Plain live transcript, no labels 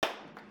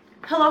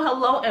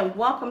Hello, and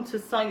welcome to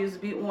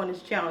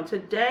Sonyabeonit channel.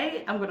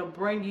 Today, I'm going to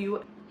bring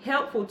you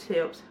helpful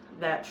tips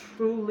that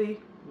truly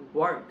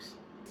works.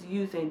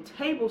 Using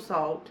table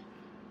salt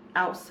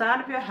outside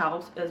of your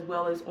house as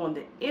well as on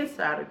the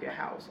inside of your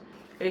house.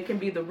 It can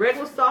be the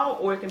regular salt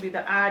or it can be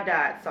the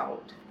iodized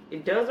salt.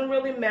 It doesn't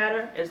really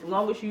matter as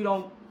long as you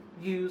don't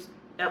use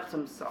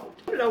Epsom salt.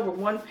 Put it over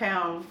 1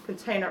 pound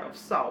container of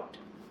salt.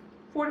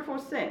 44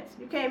 cents.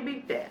 You can't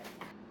beat that.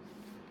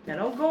 Now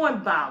don't go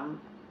and buy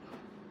them.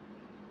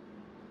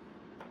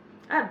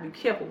 I have to be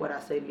careful what I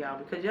say to y'all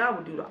because y'all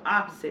will do the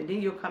opposite.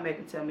 Then you'll come back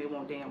and tell me it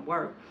won't damn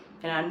work.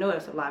 And I know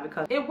that's a lie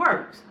because it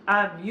works.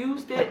 I've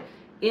used it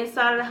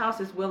inside of the house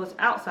as well as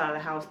outside of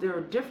the house. There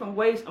are different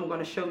ways I'm going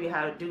to show you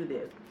how to do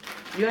this.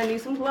 You're going to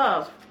need some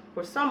gloves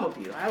for some of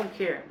you. I don't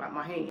care about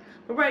my hand.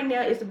 But right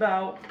now it's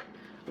about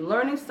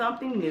learning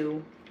something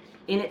new,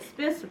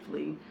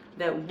 inexpensively,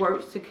 that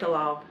works to kill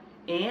off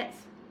ants,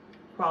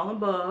 crawling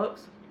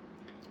bugs,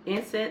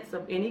 insects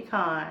of any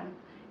kind.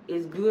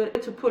 Is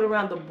good to put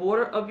around the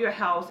border of your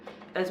house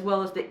as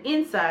well as the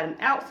inside and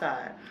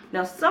outside.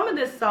 Now some of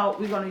this salt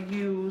we're going to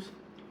use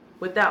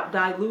without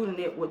diluting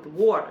it with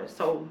water.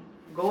 So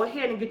go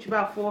ahead and get you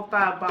about 4 or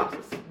 5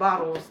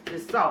 bottles of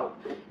this salt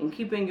and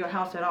keep it in your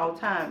house at all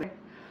times.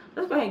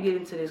 Let's go ahead and get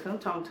into this because I'm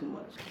talking too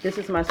much. This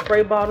is my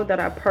spray bottle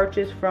that I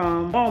purchased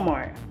from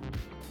Walmart.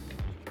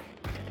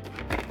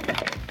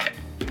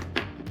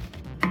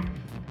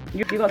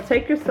 You're going to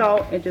take your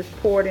salt and just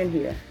pour it in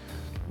here.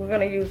 We're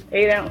going to use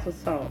 8 ounces of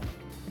salt.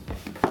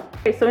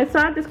 Okay, so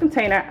inside this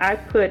container, I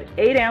put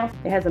 8 ounces.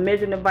 It has a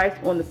measuring device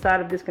on the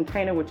side of this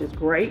container, which is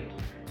great.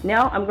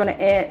 Now I'm going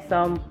to add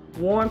some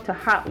warm to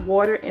hot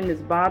water in this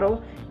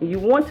bottle. And you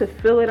want to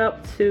fill it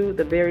up to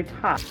the very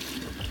top.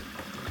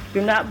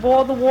 Do not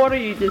boil the water.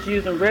 You're just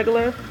using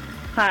regular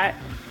hot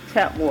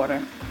tap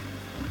water.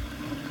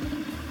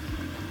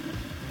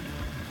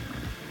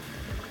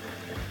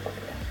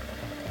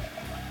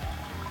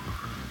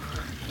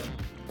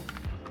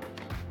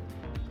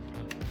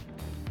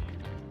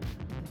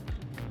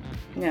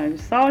 Now, your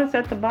salt is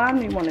at the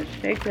bottom. You want to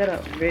shake that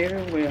up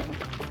very well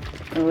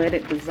and let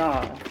it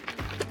dissolve.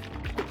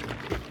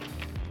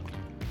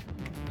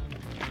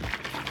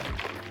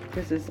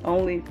 This is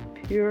only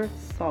pure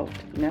salt,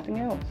 nothing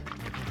else.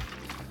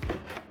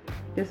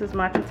 This is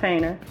my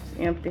container. It's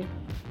empty.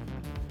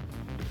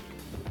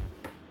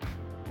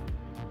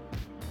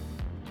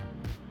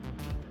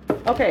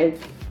 Okay,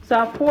 so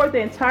I poured the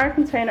entire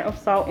container of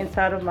salt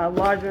inside of my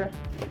larger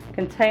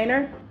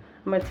container.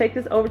 I'm going to take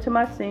this over to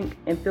my sink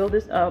and fill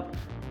this up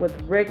with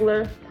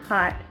regular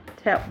hot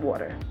tap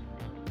water.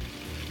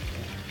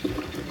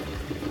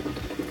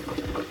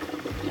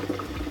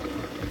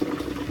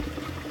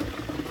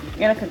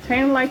 In a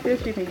container like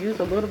this, you can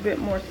use a little bit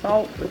more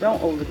salt, but don't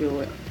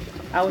overdo it.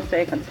 I would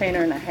say a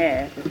container and a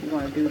half if you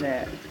want to do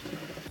that.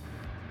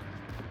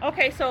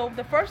 Okay, so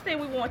the first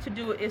thing we want to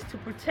do is to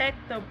protect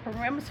the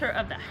perimeter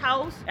of the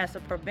house. As a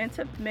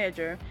preventive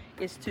measure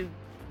is to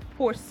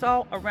pour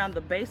salt around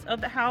the base of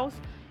the house.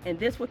 And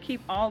this will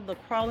keep all the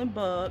crawling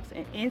bugs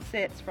and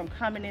insects from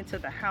coming into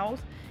the house,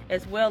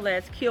 as well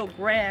as kill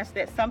grass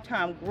that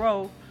sometimes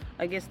grow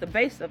against the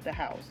base of the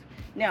house.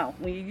 Now,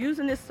 when you're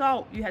using this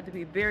salt, you have to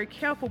be very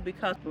careful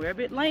because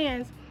wherever it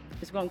lands,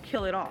 it's going to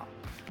kill it off.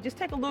 Just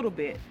take a little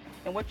bit,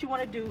 and what you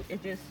want to do is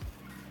just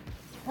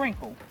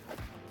sprinkle.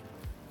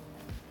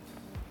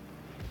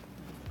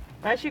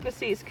 As you can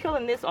see, it's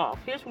killing this off.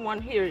 Here's one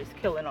here it's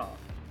killing off.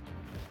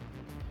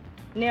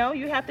 Now,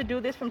 you have to do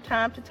this from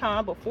time to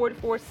time, but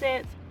 44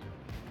 cents.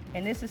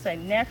 And this is a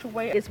natural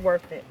way. It's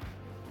worth it.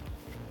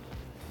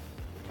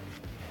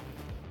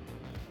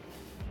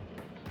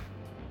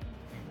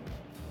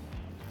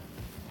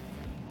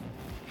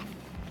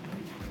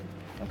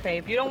 Okay,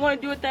 if you don't want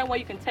to do it that way,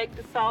 you can take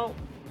the salt.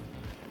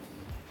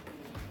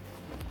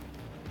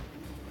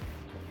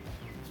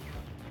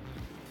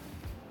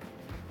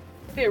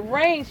 If it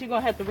rains, you're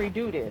going to have to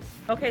redo this.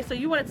 Okay, so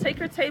you want to take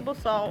your table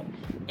salt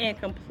and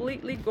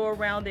completely go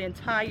around the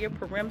entire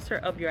perimeter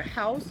of your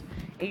house.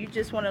 And you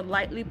just want to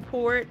lightly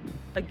pour it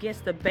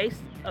against the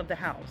base of the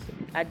house.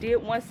 I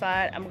did one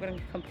side. I'm going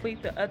to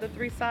complete the other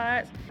 3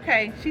 sides.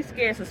 Okay, she's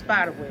scared of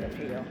spider web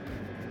here.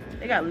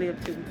 They got to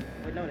live too.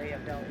 But no, they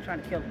don't. They're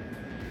trying to kill them.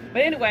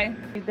 But anyway,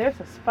 there's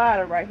a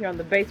spider right here on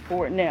the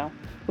baseboard now.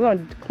 We're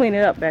going to clean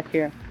it up back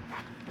here.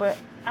 But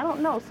I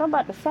don't know. Something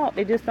about the salt.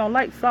 They just don't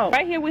like salt.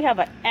 Right here we have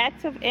an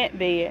active ant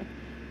bed.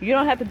 You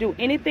don't have to do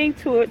anything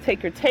to it.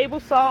 Take your table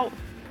salt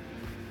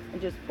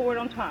and just pour it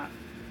on top.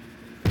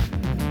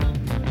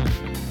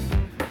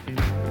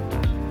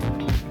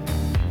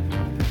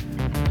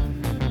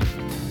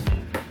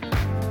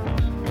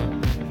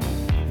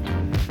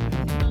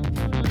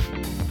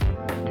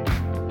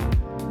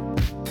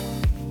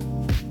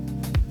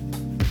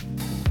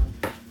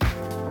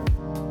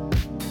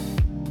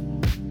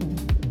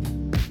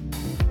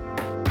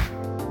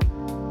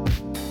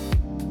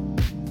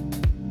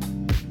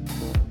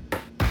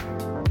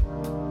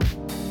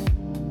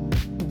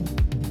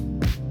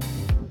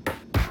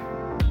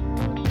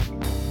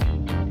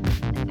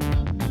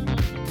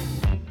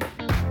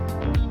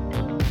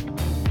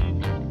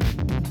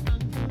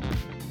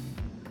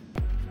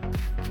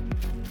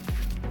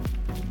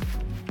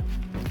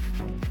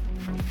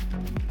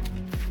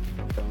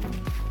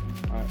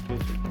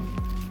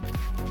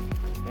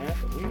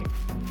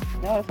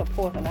 No, it's a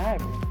poison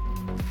ivy.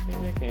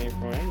 Where they came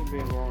from? Ain't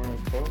been growing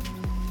before.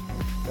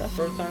 That's the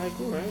first time they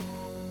grew, right?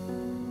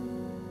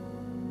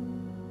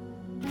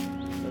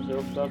 That's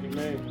your stuff you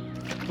made.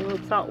 A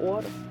little salt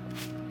water.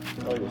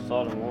 Oh, your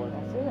salt and water.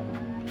 That's it.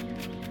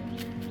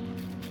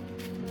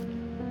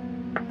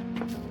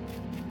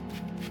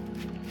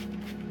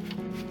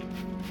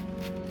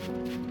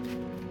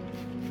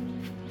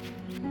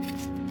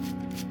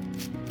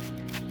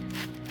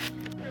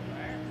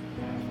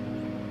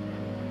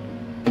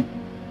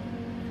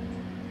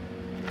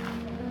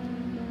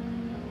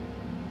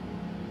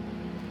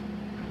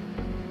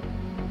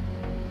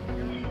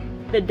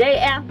 The day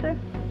after.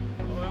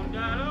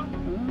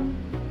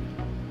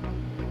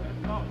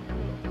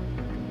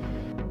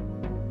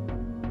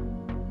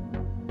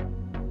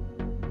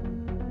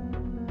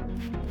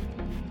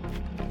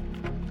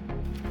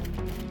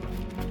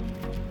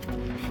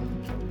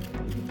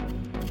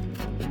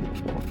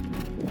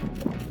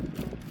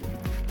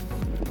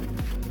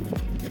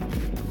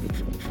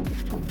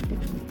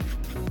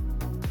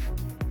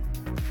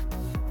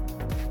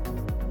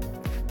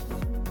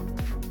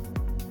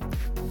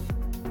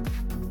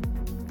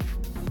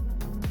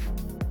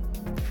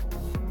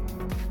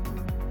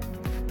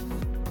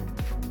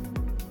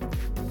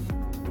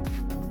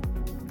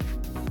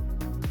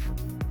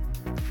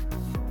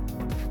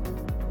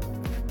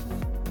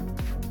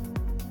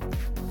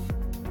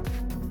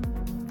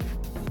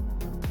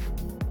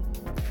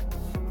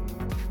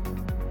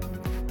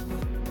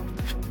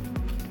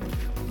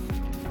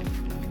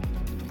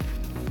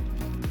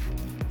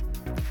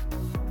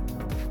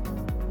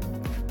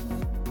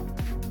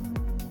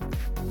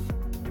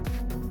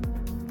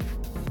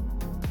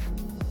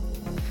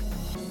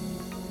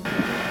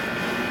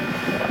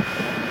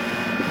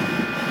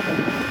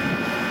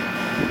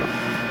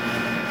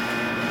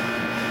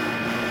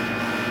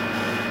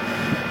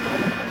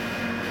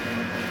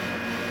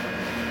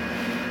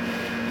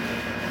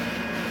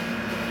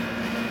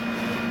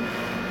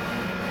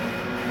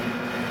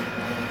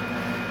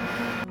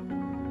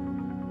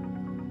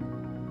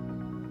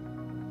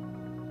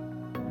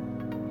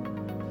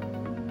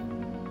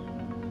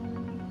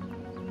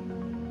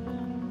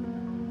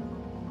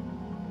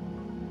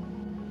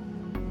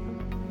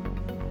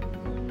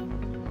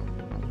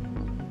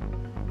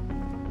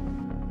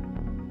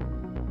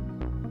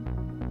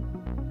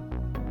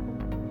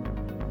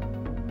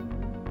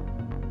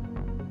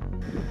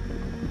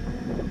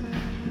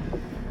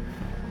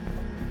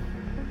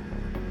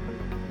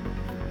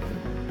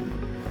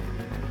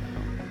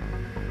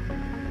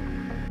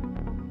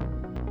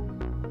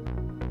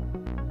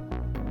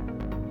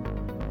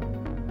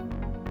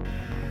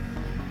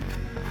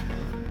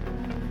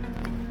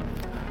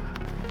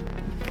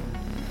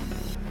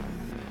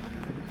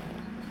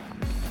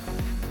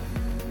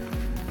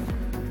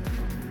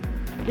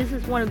 This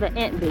is one of the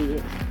ant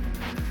beds.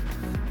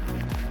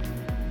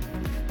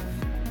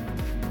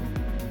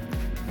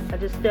 I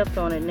just stepped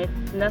on it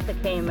and nothing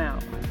came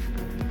out.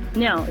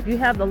 Now, if you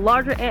have the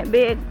larger ant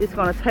bed, it's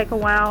going to take a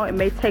while. It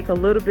may take a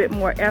little bit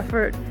more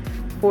effort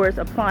for us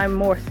applying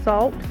more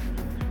salt.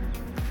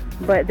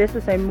 But this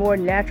is a more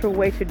natural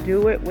way to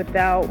do it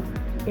without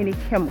any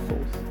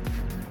chemicals.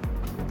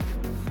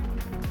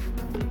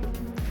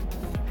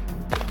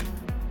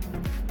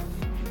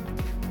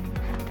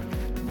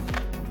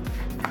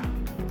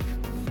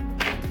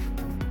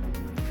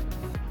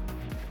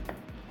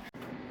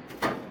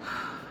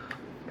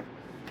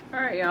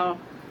 Alright, y'all.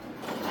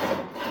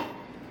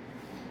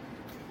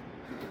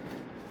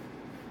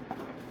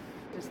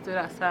 Just stood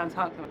outside and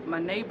talked to my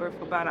neighbor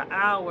for about an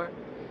hour.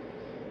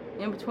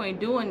 In between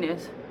doing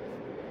this,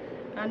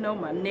 I know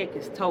my neck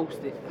is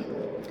toasted.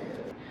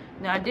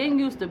 Now, I didn't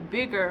use the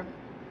bigger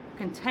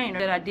container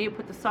that I did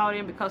put the salt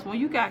in because when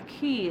you got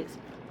kids,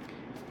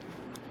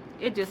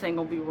 it just ain't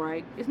gonna be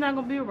right. It's not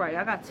gonna be right.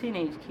 I got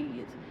teenage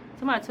kids.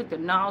 Somebody took the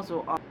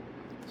nozzle off,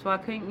 so I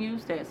couldn't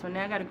use that. So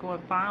now I gotta go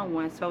and find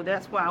one. So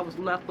that's why I was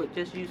left with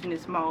just using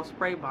this small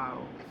spray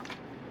bottle.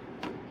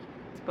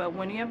 But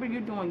whenever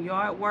you're doing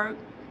yard work,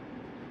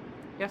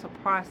 there's a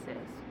process.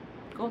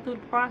 Go through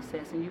the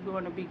process and you're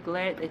going to be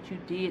glad that you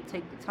did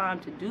take the time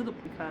to do the,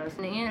 because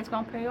in the end it's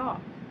going to pay off.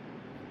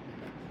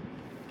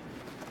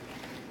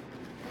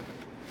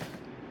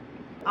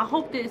 I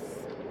hope this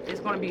is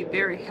going to be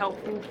very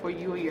helpful for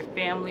you and your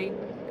family.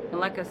 And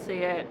like I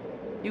said,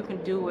 you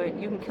can do it.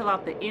 You can kill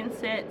out the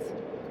insects,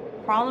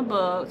 crawling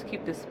bugs,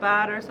 keep the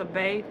spiders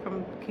away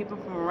from, keep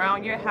them from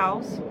around your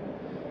house.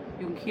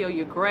 You can kill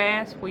your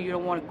grass where you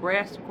don't want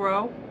grass to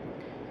grow.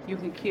 You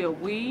can kill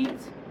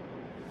weeds.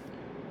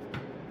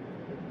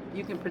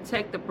 You can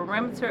protect the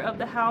perimeter of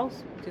the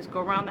house. Just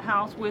go around the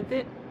house with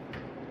it.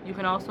 You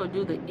can also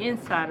do the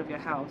inside of your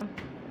house.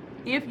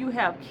 If you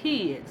have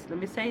kids, let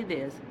me say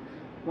this.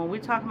 When we're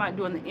talking about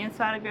doing the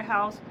inside of your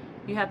house,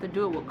 you have to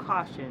do it with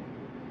caution.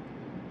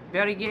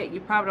 Better yet,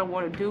 you probably don't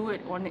want to do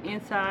it on the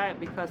inside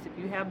because if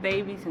you have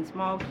babies and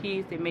small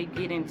kids, they may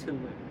get into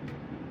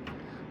it.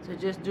 So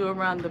just do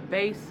around the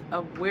base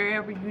of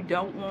wherever you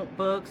don't want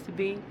bugs to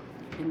be,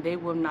 and they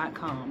will not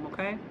come,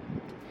 okay?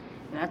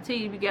 And I tell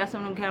you, if you got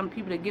some of them kind of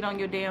people that get on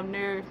your damn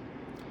nerves,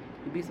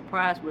 You'd be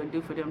surprised what it'll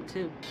do for them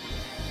too.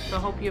 So I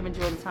hope you've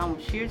enjoyed the time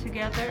we've shared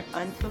together.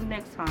 Until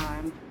next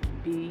time,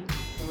 be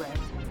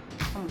blessed.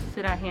 I'm gonna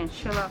sit out here and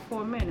chill out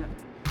for a minute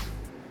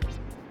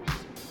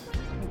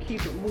and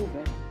keep it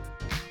moving.